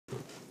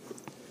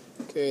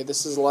Okay,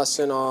 this is a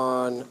lesson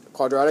on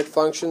quadratic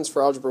functions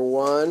for Algebra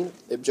 1.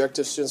 The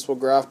objective students will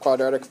graph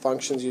quadratic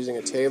functions using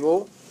a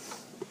table.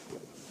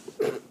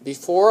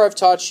 Before I've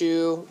taught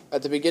you,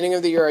 at the beginning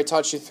of the year, I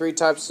taught you three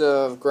types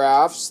of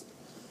graphs.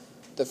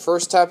 The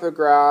first type of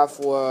graph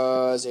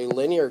was a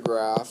linear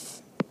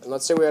graph. And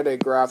let's say we had a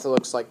graph that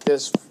looks like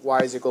this,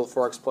 y is equal to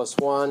 4x plus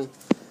 1.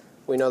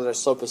 We know that our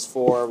slope is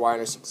 4,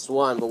 y-intercept is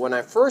 1. But when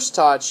I first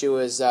taught you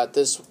is that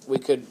we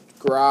could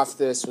graph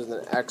this with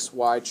an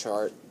x-y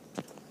chart.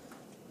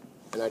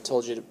 And I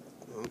told you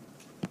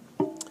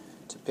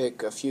to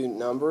pick a few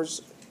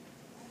numbers,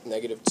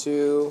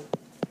 -2,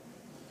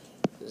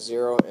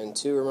 0, and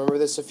 2. Remember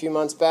this a few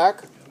months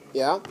back?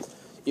 Yeah?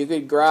 You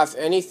could graph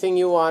anything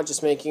you want,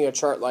 just making a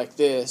chart like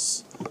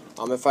this.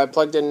 If I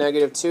plugged in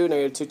 -2,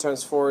 -2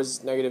 times 4 is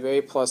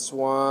 -8, plus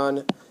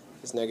 1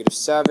 is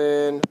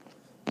 -7.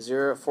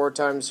 4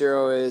 times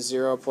 0 is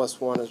 0, plus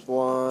 1 is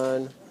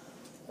 1.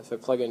 If I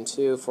plug in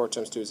 2, 4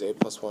 times 2 is 8,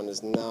 plus 1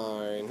 is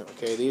 9.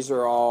 Okay, these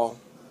are all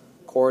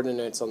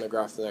coordinates on the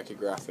graph, and I could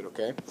graph it,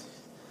 okay?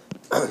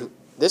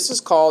 This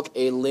is called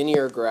a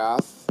linear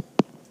graph,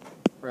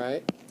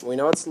 right? We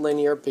know it's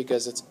linear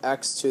because it's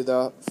x to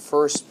the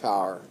first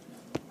power,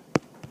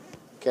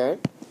 okay?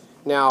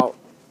 Now,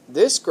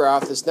 this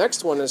graph, this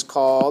next one is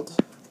called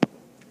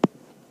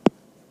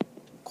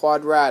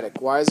quadratic.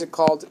 Why is it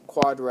called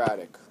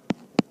quadratic?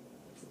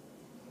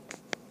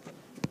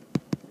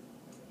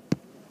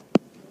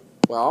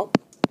 Well,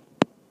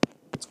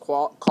 it's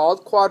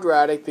called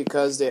quadratic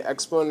because the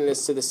exponent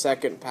is to the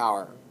second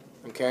power.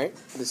 Okay?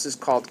 This is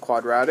called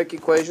quadratic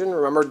equation.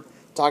 Remember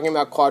talking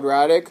about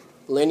quadratic,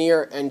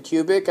 linear, and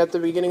cubic at the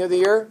beginning of the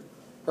year?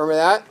 Remember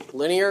that?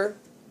 Linear,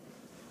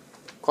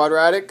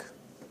 quadratic,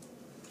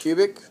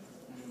 cubic.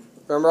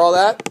 Remember all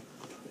that?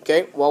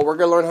 Okay, well, we're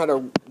going to learn how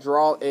to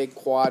draw a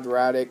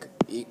quadratic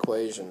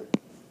equation.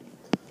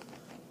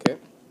 Okay,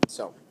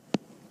 so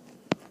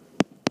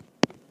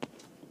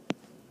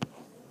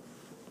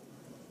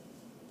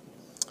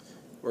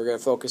we're going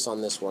to focus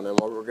on this one, and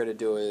what we're going to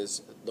do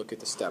is look at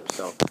the steps.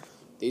 So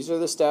these are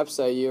the steps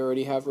that you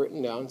already have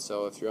written down,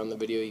 so if you're on the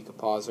video, you can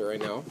pause it right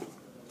now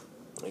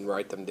and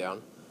write them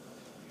down.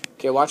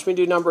 Okay, watch me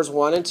do numbers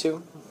 1 and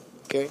 2.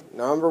 Okay,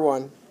 number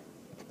 1,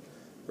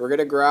 we're going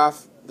to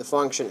graph the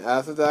function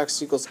f of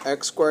x equals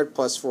x squared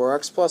plus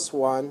 4x plus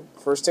 1.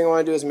 First thing I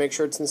want to do is make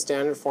sure it's in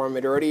standard form.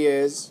 It already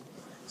is.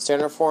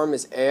 Standard form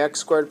is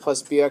ax squared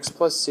plus bx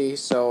plus c,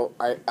 so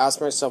I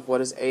asked myself, what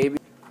is a?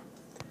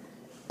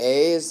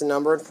 A is the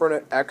number in front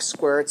of x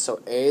squared,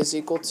 so a is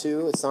equal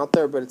to, it's not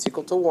there, but it's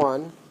equal to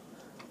 1.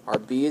 Our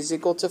b is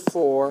equal to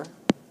 4.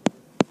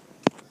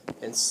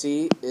 And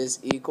c is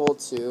equal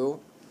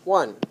to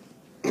 1.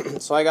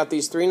 So I got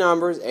these three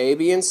numbers, a,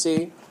 b, and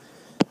c,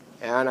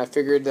 and I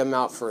figured them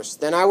out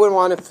first. Then I would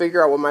want to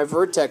figure out what my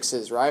vertex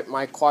is, right?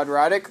 My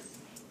quadratic,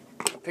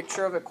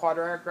 picture of a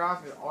quadratic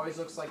graph, it always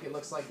looks like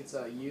it's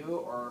a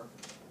U or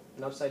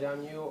an upside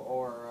down U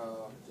or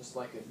just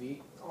like a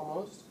V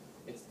almost.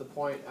 It's the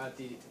point at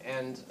the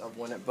end of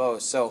when it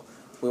bows. So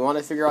we want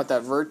to figure out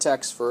that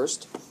vertex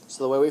first.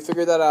 So the way we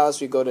figure that out is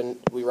we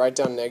write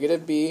down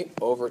 -b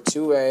over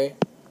 2a,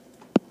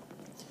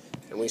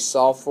 and we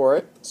solve for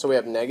it. So we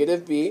have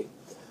 -b,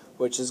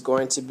 which is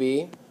going to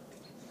be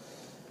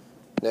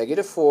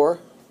 -4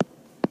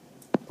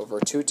 over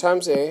 2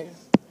 times a.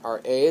 Our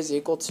a is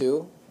equal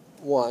to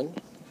 1,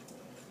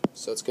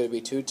 so it's going to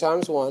be 2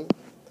 times 1,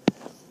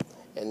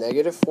 and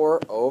 -4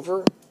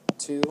 over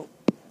 2,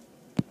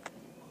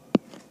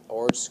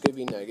 or it's going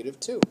to be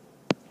 -2.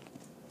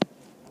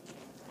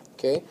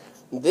 Okay,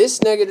 this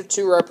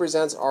 -2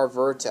 represents our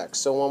vertex.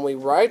 So when we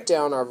write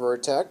down our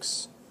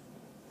vertex,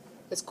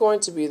 it's going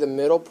to be the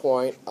middle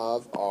point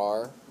of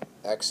our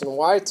x and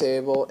y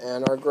table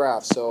and our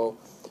graph. So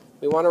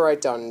we want to write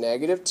down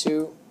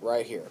 -2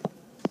 right here.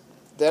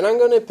 Then I'm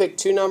going to pick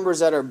two numbers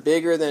that are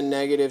bigger than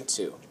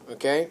 -2,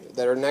 okay?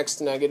 That are next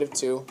to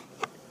 -2,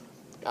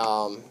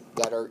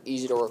 that are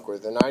easy to work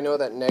with. And I know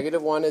that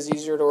 -1 is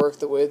easier to work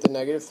with than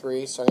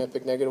 -3, so I'm going to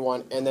pick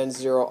 -1, and then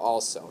 0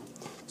 also.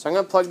 So I'm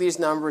going to plug these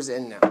numbers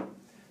in now.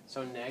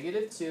 So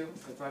 -2,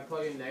 if I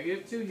plug in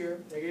 -2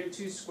 here,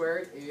 -2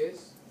 squared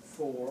is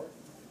 4.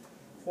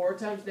 4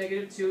 times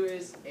 -2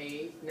 is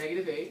 8,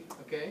 -8,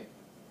 okay?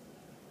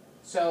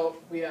 So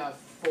we have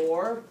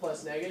 4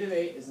 plus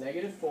 -8 is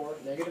 -4.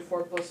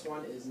 -4 plus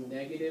 1 is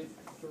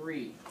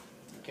 -3.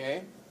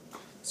 Okay?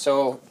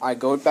 So I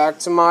go back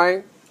to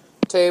my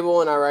table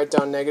and I write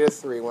down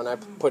 -3 when I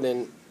put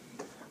in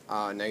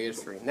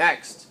 -3.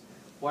 Next,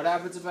 what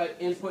happens if I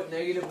input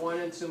 -1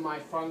 into my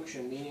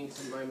function, meaning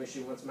to my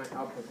machine? What's my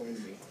output going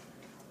to be?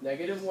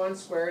 -1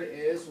 squared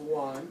is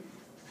 1.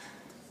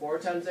 4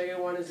 times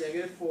 -1 is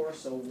 -4,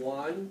 so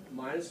 1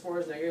 minus 4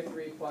 is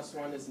 -3, plus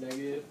 1 is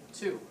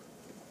 -2.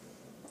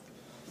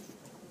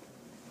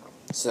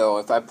 So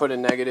if I put a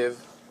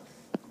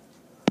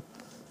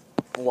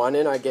 -1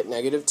 in, I get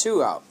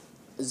 -2 out.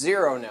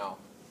 0 now.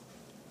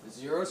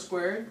 0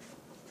 squared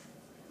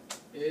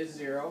is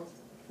 0.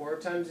 4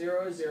 times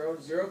 0 is 0.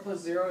 0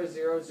 plus 0 is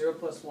 0. 0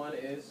 plus 1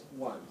 is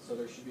 1. So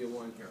there should be a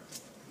 1 here.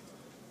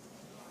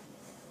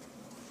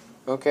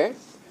 Okay.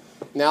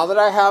 Now that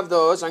I have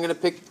those, I'm going to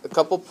pick a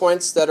couple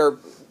points that are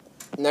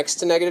next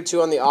to negative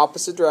 2 on the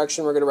opposite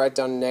direction. We're going to write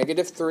down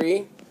negative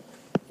 3,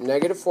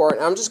 negative 4.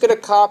 And I'm just going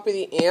to copy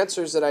the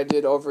answers that I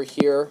did over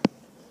here,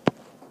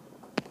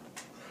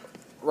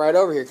 right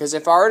over here. Because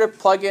if I were to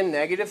plug in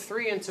negative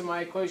 3 into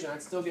my equation,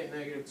 I'd still get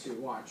negative 2.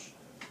 Watch.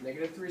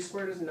 Negative 3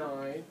 squared is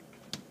 9.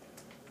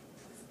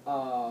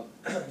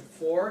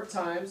 4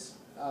 times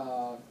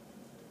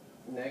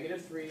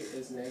negative 3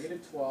 is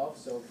negative 12.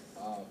 So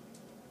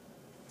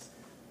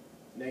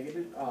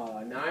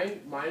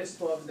 9 minus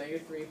 12 is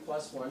negative 3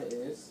 plus 1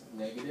 is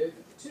negative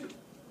 2.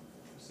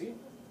 See?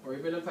 Or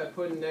even if I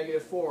put in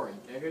negative 4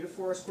 in. Negative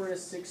 4 squared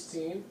is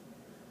 16.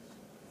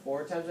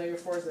 4 times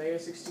negative 4 is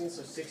negative 16.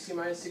 So 16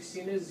 minus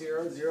 16 is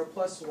 0. 0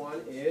 plus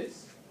 1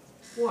 is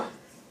 1.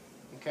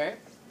 Okay?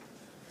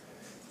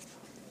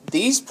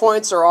 These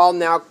points are all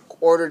now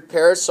ordered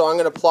pairs, so I'm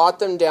going to plot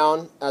them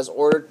down as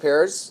ordered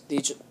pairs.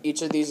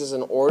 Each of these is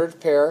an ordered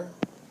pair.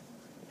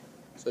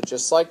 So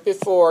just like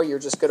before, you're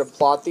just going to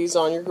plot these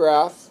on your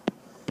graph.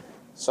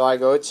 So I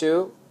go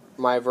to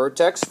my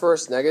vertex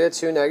first, negative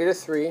 2, negative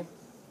 3.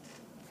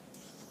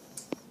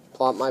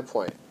 Plot my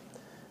point.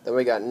 Then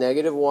we got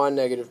negative 1,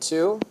 negative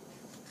 2.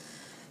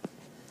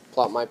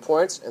 Plot my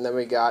points. And then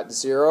we got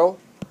 0,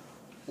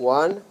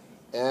 1,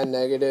 and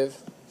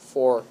negative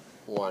 4,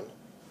 1.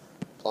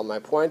 Plot my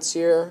points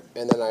here,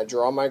 and then I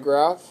draw my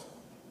graph.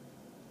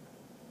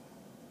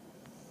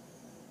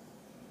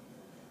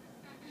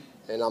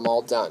 And I'm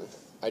all done.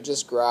 I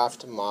just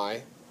graphed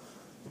my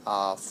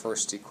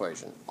first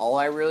equation. All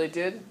I really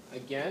did,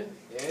 again,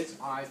 is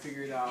I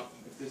figured out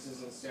if this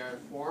is in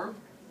standard form.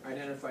 I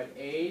identified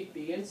A,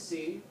 B, and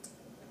C.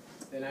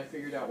 Then I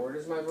figured out where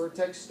does my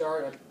vertex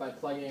start by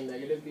plugging in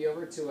negative b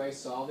over 2a,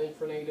 solving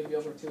for negative b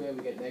over 2a.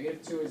 We get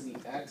negative 2 is the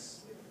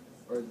x,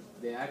 or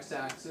the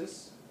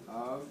x-axis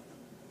of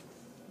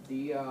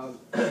the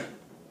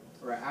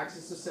or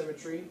axis of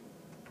symmetry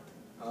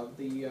of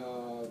the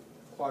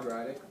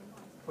quadratic.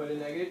 Put in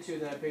negative 2,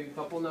 then I pick a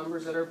couple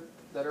numbers that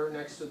are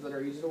next to that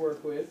are easy to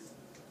work with.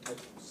 I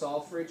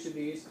solve for each of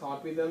these,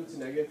 copy them to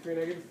negative 3,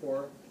 negative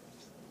 4,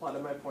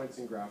 plotted my points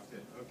and graphed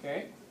it.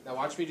 Okay? Now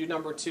watch me do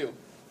number 2.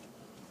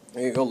 I'm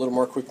going to go a little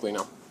more quickly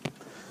now.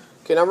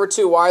 Okay, number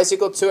 2, y is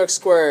equal to 2x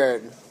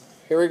squared.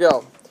 Here we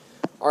go.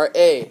 Our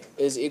a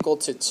is equal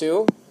to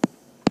 2.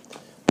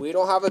 We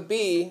don't have a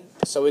b,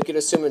 so we could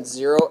assume it's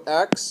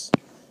 0x.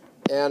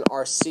 And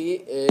our c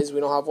is, we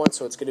don't have one,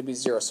 so it's going to be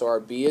 0. So our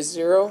b is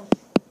 0.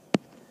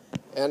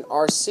 And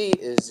our c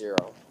is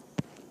 0.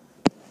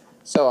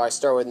 So I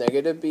start with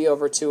negative b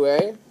over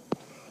 2a.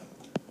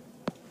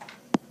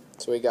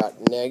 So we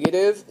got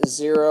negative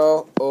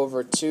 0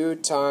 over 2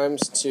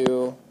 times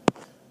 2.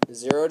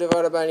 0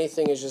 divided by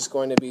anything is just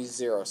going to be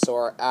 0. So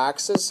our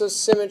axis of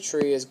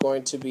symmetry is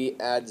going to be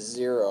at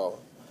 0.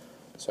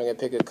 So I'm going to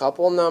pick a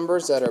couple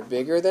numbers that are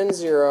bigger than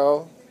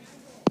 0.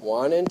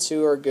 1 and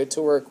 2 are good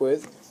to work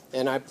with.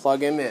 And I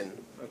plug them in.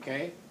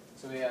 Okay?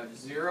 So we have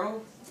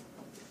 0.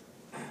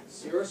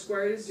 0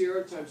 squared is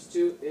 0 times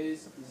 2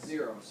 is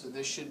 0. So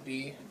this should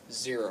be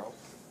 0.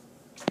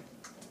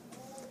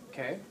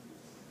 Okay?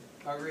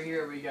 Over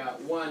here we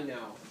got 1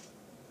 now.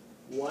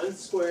 1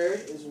 squared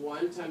is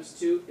 1 times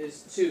 2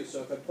 is 2.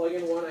 So if I plug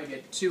in 1, I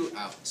get 2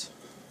 out.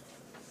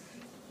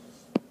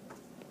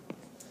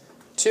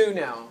 2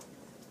 now.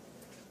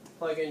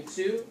 Plug in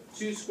 2.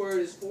 2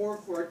 squared is 4.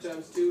 4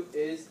 times 2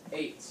 is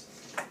 8.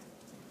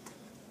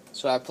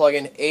 So I plug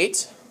in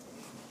 8.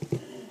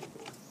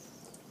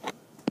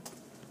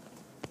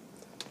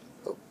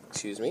 Oh,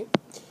 excuse me.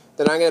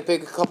 Then I'm going to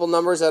pick a couple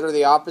numbers that are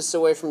the opposite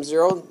way from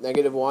 0,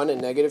 negative 1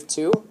 and negative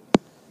 2.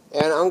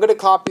 And I'm going to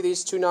copy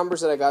these two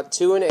numbers that I got,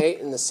 2 and 8,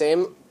 in the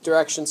same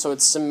direction so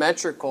it's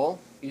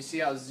symmetrical. You see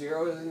how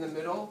 0 is in the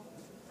middle?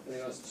 And it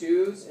goes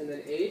 2's and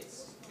then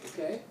 8's.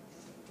 Okay?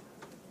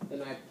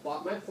 Then I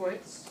plot my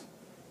points.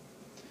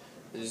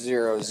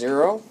 0,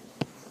 0.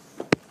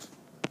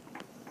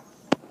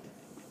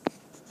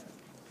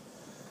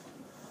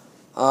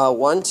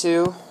 One,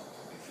 2.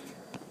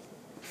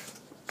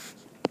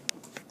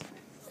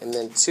 And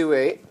then 2,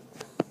 8.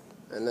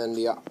 And then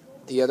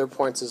the other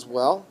points as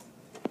well.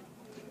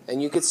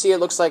 And you can see it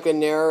looks like a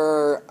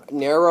narrower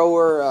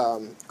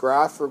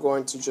graph. We're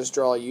going to just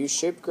draw a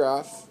U-shaped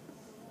graph.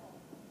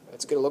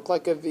 It's going to look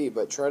like a V,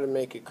 but try to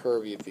make it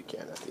curvy if you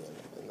can at the end.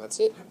 And that's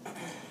it.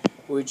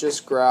 We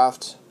just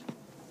graphed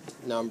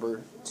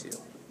number 2.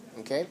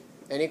 Okay?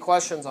 Any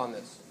questions on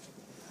this?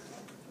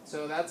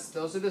 So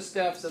those are the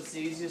steps. That's the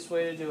easiest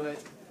way to do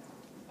it,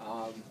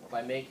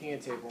 by making a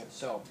table.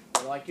 So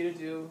what I'd like you to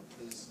do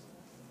is,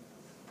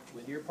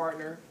 with your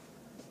partner,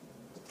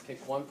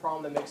 pick one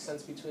problem that makes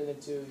sense between the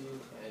two of you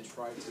and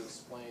try to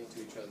explain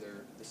to each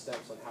other the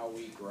steps on how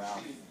we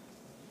graph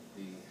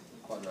the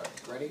quadratic.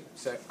 Ready,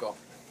 set, go.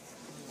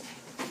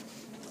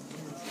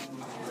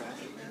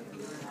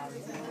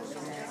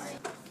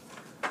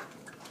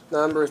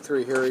 Number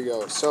 3, here we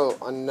go. So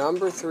on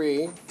number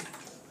 3,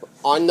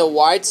 on the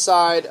white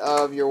side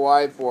of your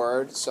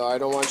whiteboard, so I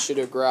don't want you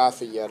to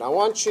graph it yet. I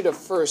want you to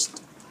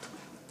first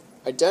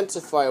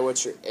identify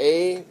what's your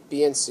A,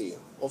 B, and C.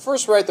 Well,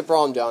 first write the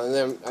problem down and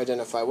then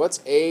identify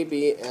what's A,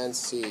 B, and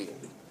C.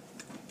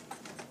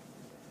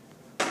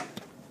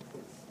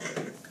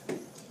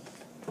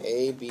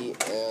 A, B,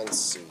 and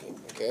C.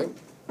 Okay.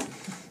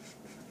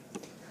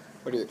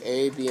 What are your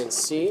A, B, and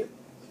C?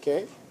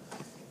 Okay.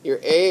 Your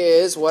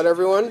A is what,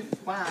 everyone?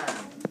 1,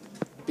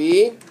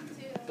 B?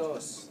 2,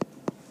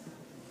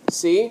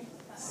 C?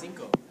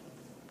 5.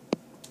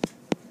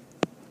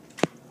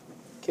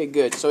 Okay,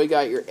 good. So we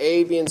got your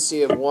A, B, and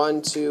C of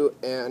 1, 2,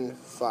 and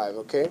 5.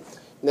 Okay.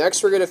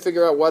 Next, we're going to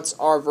figure out what's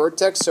our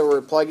vertex. So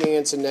we're plugging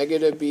into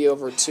negative B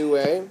over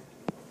 2A.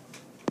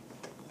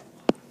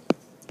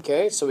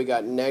 Okay, so we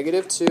got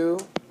negative 2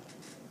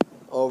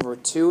 over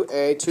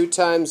 2A. 2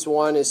 times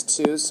 1 is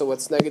 2. So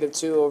what's negative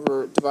 2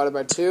 over divided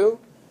by 2?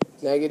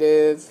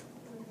 Negative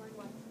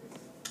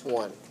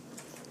 1.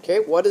 Okay,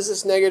 what does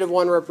this negative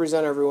 1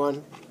 represent,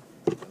 everyone?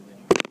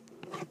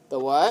 The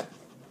what?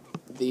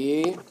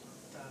 The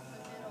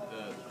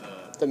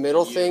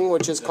middle thing,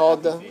 which is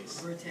called the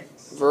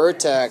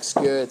vertex.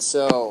 Good.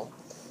 So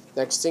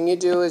next thing you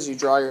do is you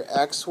draw your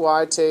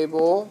XY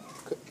table.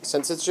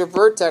 Since it's your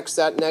vertex,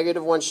 that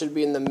negative 1 should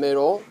be in the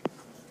middle.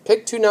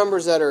 Pick two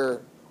numbers that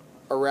are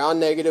around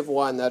negative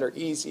 1 that are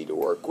easy to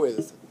work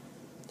with.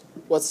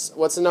 What's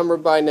the number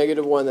by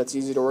negative 1 that's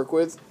easy to work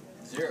with?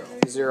 0.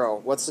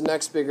 0. What's the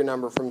next bigger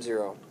number from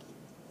 0?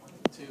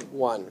 2.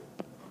 1.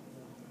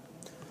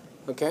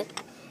 Okay,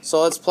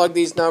 so let's plug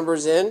these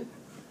numbers in.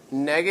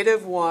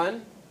 Negative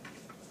 1.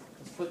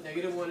 Let's put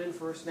negative 1 in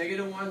first.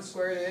 Negative 1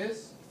 squared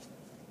is?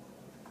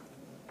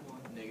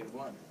 Negative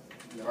 1.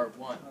 Or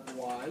 1.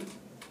 1.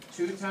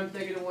 2 times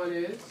negative 1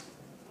 is?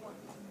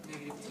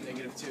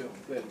 Negative 2.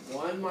 Good.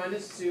 1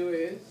 minus 2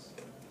 is?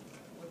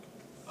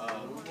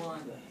 1.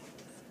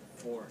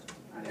 4.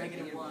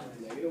 Negative 1.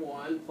 Negative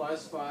 1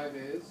 plus 5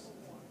 is?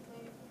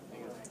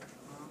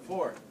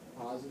 4.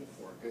 Positive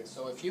 4. Good.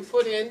 So if you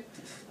put in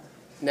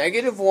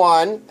negative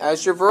 1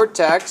 as your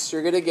vertex,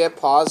 you're going to get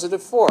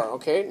positive 4.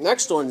 Okay,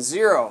 next one,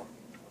 0.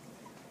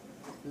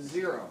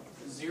 0.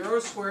 0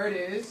 squared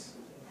is?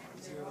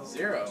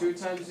 0. 2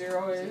 times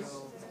 0 is?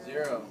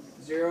 0.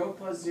 0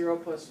 plus 0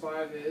 plus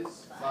 5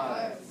 is?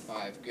 5.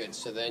 5. Good.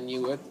 So then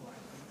you would?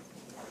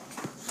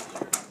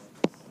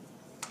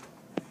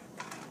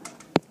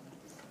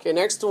 Okay,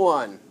 next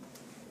one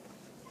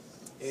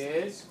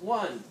is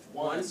 1.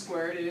 1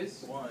 squared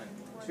is? 1.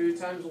 2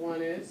 times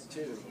 1 is?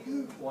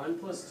 2. 1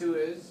 plus 2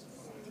 is?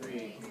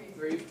 3.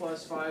 3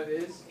 plus 5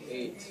 is?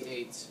 8.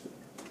 8.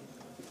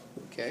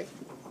 Okay.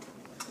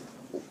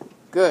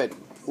 Good.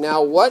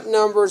 Now, what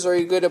numbers are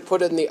you going to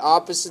put in the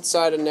opposite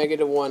side of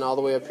negative 1 all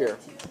the way up here?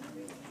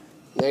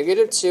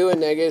 Negative 2 and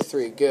negative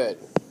 3. Good.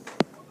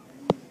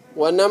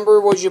 What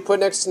number would you put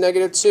next to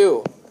negative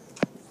 2?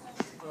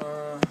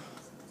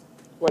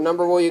 What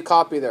number will you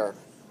copy there?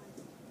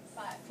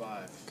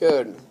 5.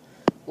 Good.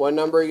 What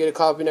number are you going to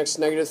copy next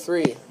to negative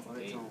 3? 8.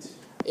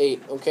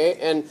 8. Okay.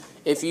 And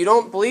if you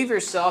don't believe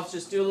yourself,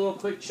 just do a little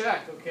quick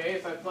check. Okay.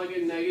 If I plug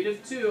in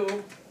negative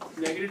 2,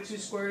 negative 2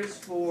 squared is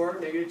 4.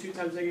 Negative 2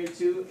 times negative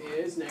 2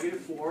 is negative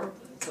 4.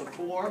 So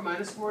 4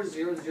 minus 4 is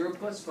 0. 0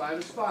 plus 5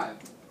 is 5.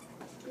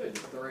 Good.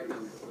 The right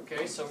number.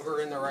 Okay. So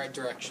we're in the right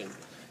direction.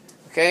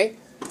 Okay.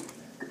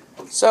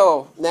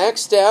 So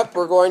next step,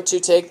 we're going to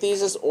take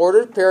these as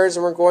ordered pairs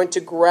and we're going to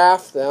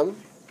graph them.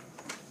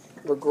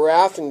 We're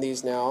graphing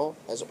these now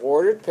as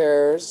ordered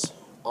pairs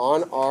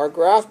on our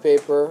graph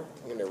paper.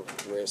 I'm going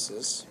to erase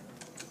this.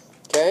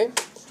 Okay?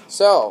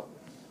 So,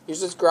 you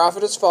just graph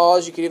it as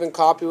follows. You can even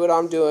copy what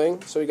I'm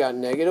doing. So we got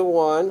negative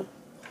 1,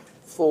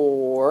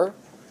 4.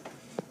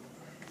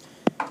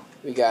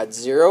 We got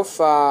 0,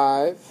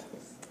 5.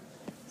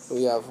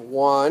 We have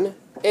 1,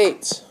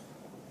 8.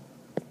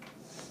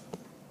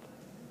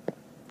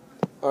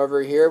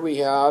 Over here we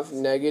have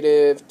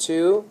negative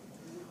 2,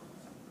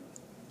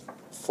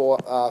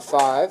 4,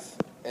 5,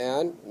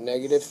 and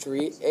negative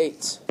 3,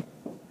 8.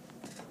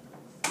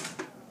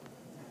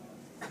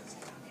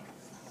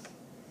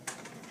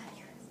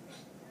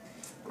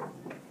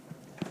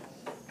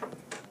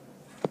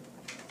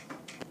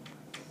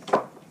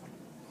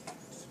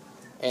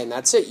 And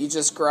that's it. You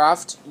just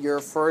graphed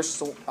your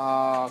first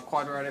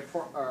quadratic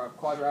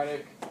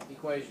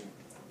equation.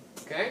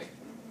 Okay?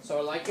 So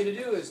what I'd like you to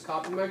do is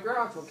copy my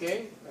graph,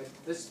 okay?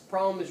 This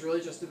problem is really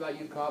just about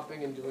you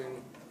copying and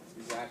doing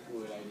exactly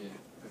what I did.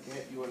 Okay,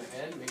 if you went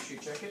ahead, make sure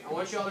you check it. I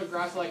want you all to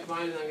graph like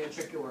mine, and I'm going to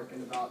check your work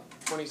in about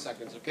 20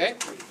 seconds, okay?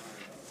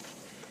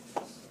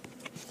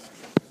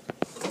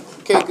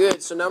 Okay,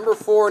 good. So number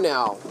 4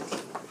 now.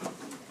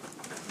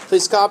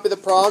 Please copy the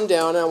problem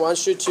down, and I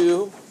want you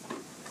to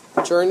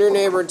turn to your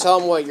neighbor and tell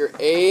them what your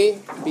A,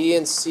 B,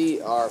 and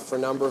C are for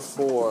number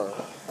 4.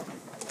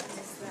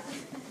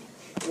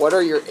 What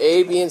are your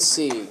A, B, and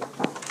C?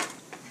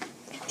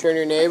 Turn to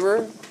your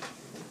neighbor.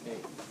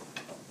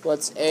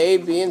 What's A,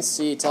 B, and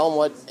C? Tell them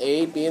what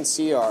A, B, and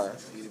C are.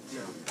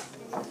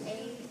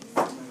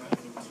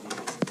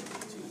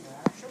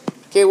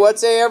 Okay,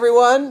 what's A,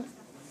 everyone?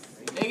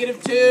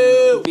 Negative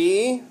 2.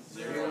 B?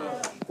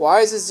 0.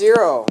 Why is it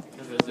 0?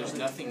 Because there's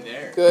nothing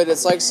there. Good.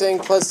 It's like saying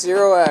plus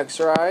 0x,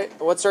 right?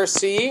 What's our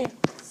C?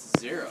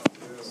 0.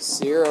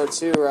 0,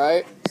 2,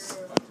 right?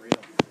 Unreal.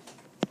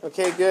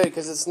 Okay, good,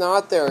 because it's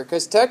not there.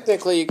 Because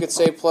technically you could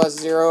say plus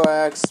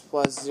 0x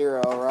plus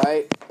 0,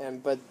 right?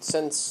 But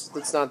since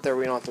it's not there,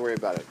 we don't have to worry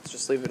about it.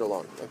 Just leave it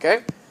alone,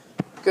 okay?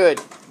 Good.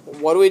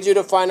 What do we do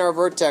to find our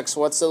vertex?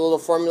 What's the little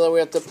formula we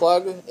have to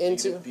plug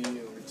into? Negative b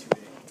over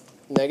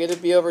 2a.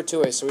 Negative b over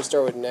 2a. So we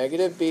start with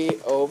negative b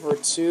over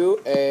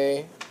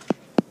 2a.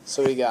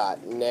 So we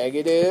got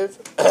negative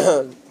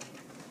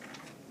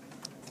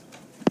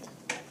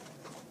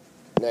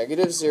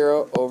negative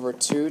 0 over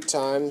 2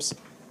 times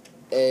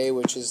a,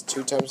 which is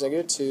 2 times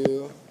negative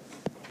 2.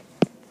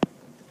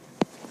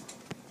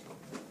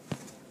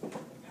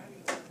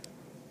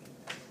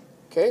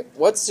 Okay,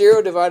 what's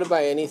 0 divided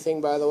by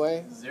anything, by the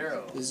way?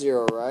 0.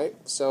 0, right?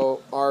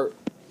 So our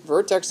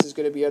vertex is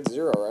going to be at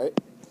 0, right?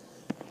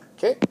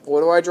 Okay,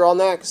 what do I draw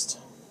next?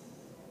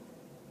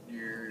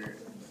 Your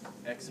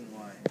x and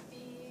y.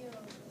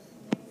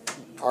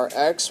 Our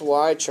x,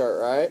 y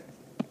chart, right?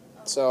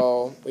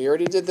 So we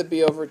already did the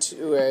b over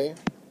 2a.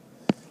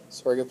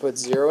 So we're going to put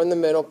 0 in the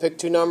middle. Pick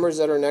two numbers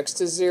that are next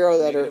to 0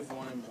 that are... Negative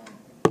 1 and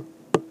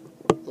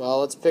 1. Well,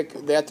 let's pick...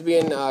 They have to be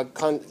in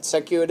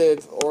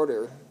consecutive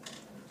order.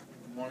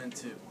 1 and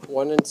 2.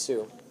 1 and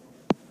 2.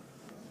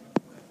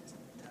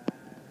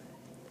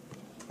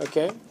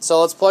 Okay,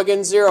 so let's plug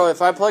in 0.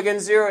 If I plug in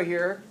 0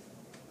 here,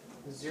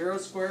 0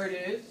 squared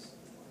is?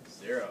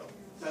 0.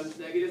 Times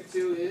negative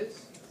 2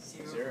 is?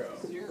 0.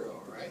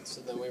 0, right?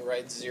 So then we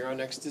write 0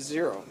 next to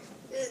 0.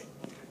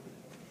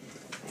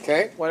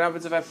 Okay, what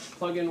happens if I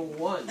plug in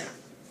 1?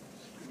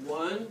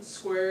 1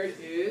 squared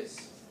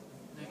is?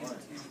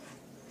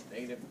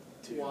 Negative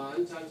 2.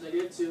 1 times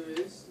negative 2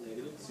 is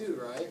negative 2,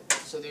 right?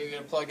 So then you're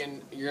going to plug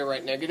in, you're going to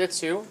write negative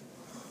 2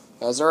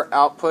 as our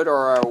output or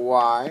our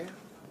y.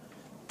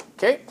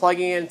 Okay,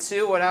 plugging in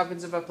 2, what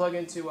happens if I plug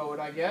in 2? What would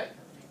I get?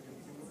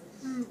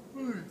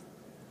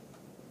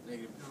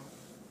 Negative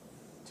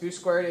 2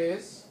 squared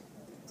is?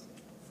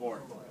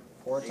 4.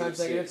 4 times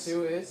negative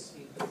 2 is?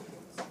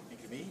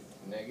 Negative 8.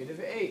 Negative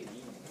 8.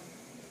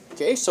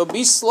 Okay, so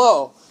be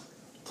slow.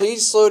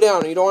 Please slow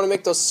down. You don't want to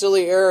make those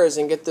silly errors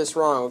and get this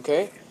wrong,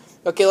 okay?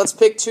 Okay, let's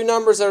pick two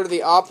numbers that are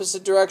the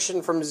opposite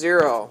direction from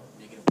 0.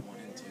 Negative 1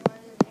 and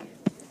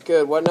 2.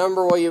 Good. What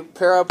number will you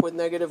pair up with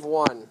negative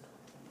 1?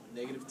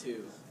 Negative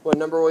 2. What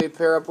number will you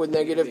pair up with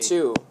negative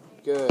 2?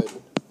 Good.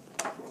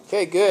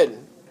 Okay,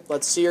 good.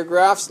 Let's see your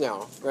graphs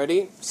now.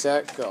 Ready,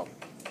 set, go.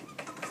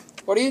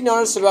 What do you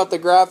notice about the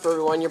graph,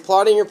 everyone? You're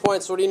plotting your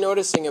points. What are you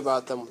noticing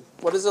about them?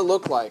 What does it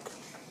look like?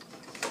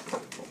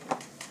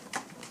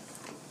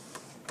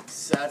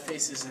 Sad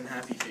faces and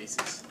happy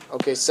faces.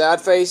 Okay,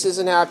 sad faces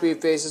and happy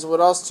faces.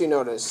 What else do you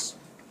notice?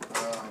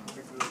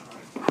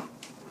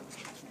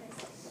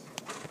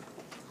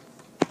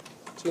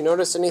 Do you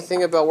notice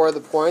anything about where the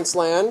points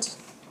land?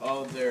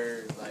 Oh,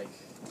 they're like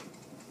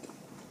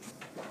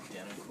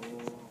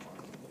identical.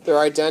 They're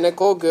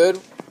identical, good.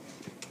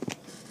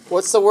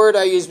 What's the word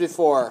I used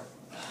before?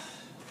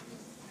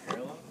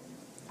 Parallel?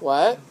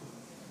 What?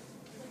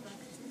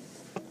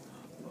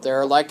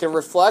 They're like a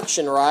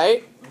reflection,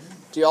 right?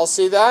 Do y'all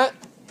see that?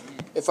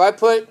 If I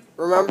put,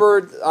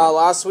 remember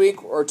last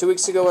week or 2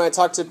 weeks ago when I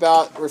talked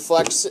about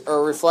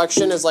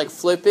reflection is like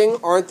flipping?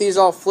 Aren't these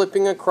all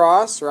flipping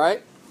across,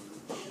 right?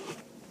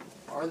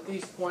 Aren't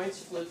these points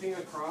flipping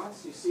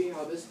across? You see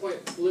how this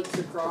point flips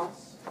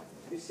across?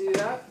 You see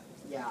that?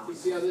 Yeah. You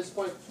see how this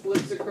point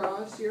flips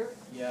across here?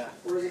 Yeah.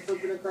 Or is it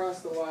flipping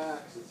across the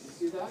y-axis?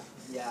 You see that?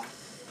 Yeah.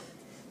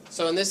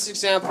 So in this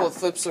example, it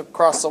flips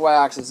across the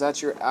y-axis.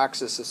 That's your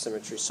axis of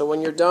symmetry. So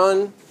when you're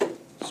done,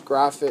 just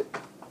graph it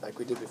like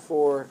we did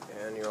before,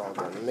 and you're all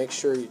done. And make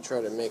sure you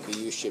try to make a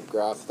U-shaped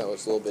graph. That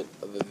was a little bit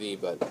of a V,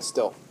 but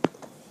still,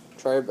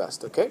 try your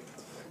best, okay?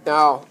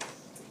 Now,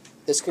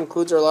 this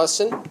concludes our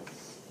lesson.